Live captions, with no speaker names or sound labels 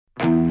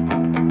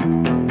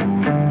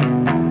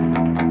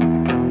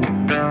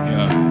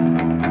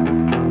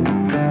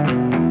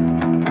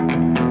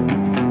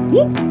I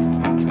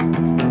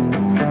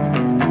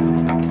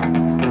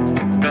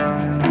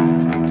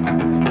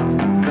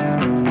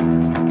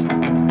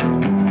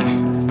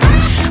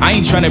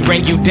ain't tryna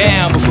bring you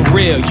down, but for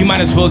real, you might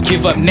as well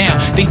give up now.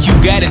 Think you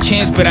got a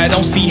chance, but I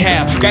don't see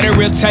how. Got a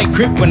real tight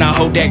grip when I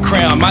hold that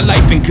crown. My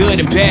life been good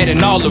and bad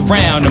and all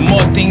around. The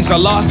more things I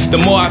lost, the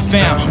more I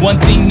found. One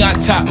thing I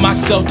taught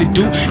myself to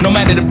do, no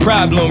matter the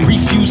problem,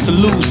 refuse to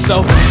lose.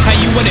 So, how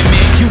you want it,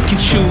 man? You can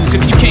choose.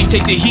 If you can't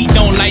take the heat,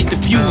 don't light the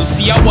fuse.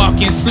 See, I walk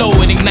in slow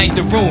and ignite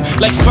the room.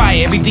 Like fire,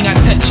 everything I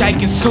touch, I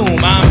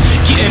consume. I'm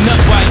getting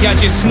up while y'all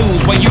just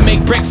snooze. While you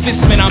make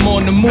breakfast, man, I'm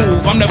on the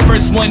move. I'm the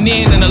first one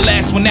in and the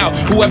last one out.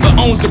 Whoever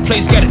owns the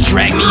place gotta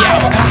drag me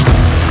out.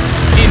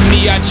 In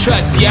me I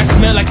trust, yeah, I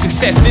smell like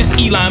success, this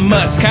Elon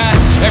Musk, huh?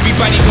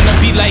 Everybody wanna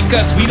be like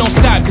us, we don't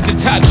stop cause the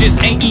top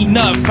just ain't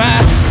enough,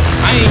 huh?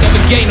 I ain't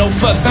never gave no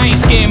fucks, I ain't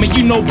scamming,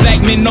 you know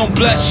black men don't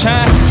blush,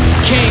 huh?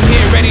 Came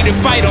here ready to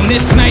fight on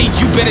this night,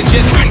 you better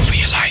just run for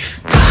your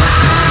life.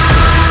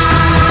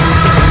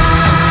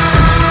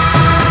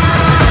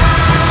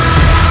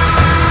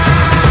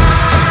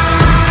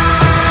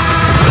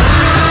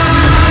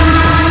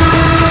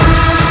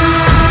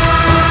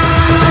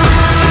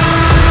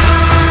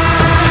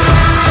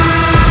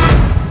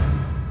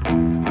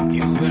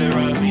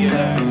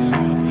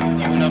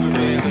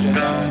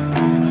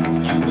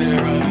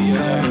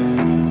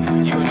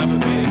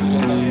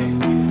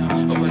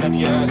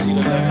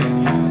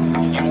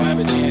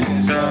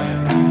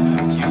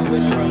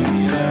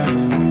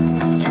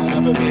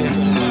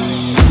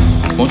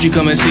 Won't you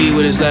come and see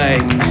what it's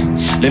like,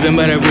 living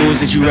by the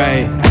rules that you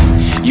write.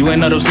 You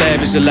ain't know those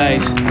lavish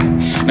delights,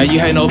 now you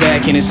had no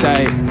back in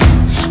sight.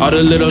 All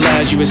the little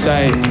lies you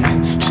recite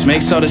just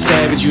makes all the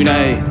savage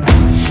unite.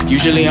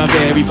 Usually I'm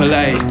very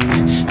polite,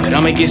 but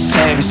I'ma get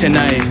savage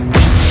tonight.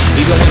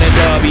 Even when a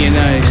dog being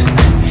nice,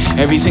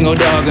 every single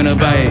dog gonna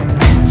bite.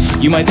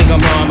 You might think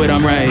I'm wrong, but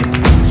I'm right.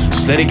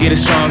 Just let it get a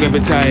strong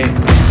appetite.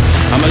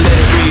 I'ma let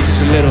it breathe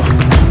just a little,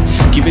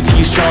 give it to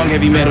you strong,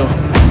 heavy metal.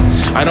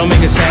 I don't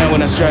make a sound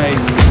when I strike,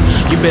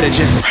 you better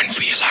just run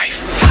for your life.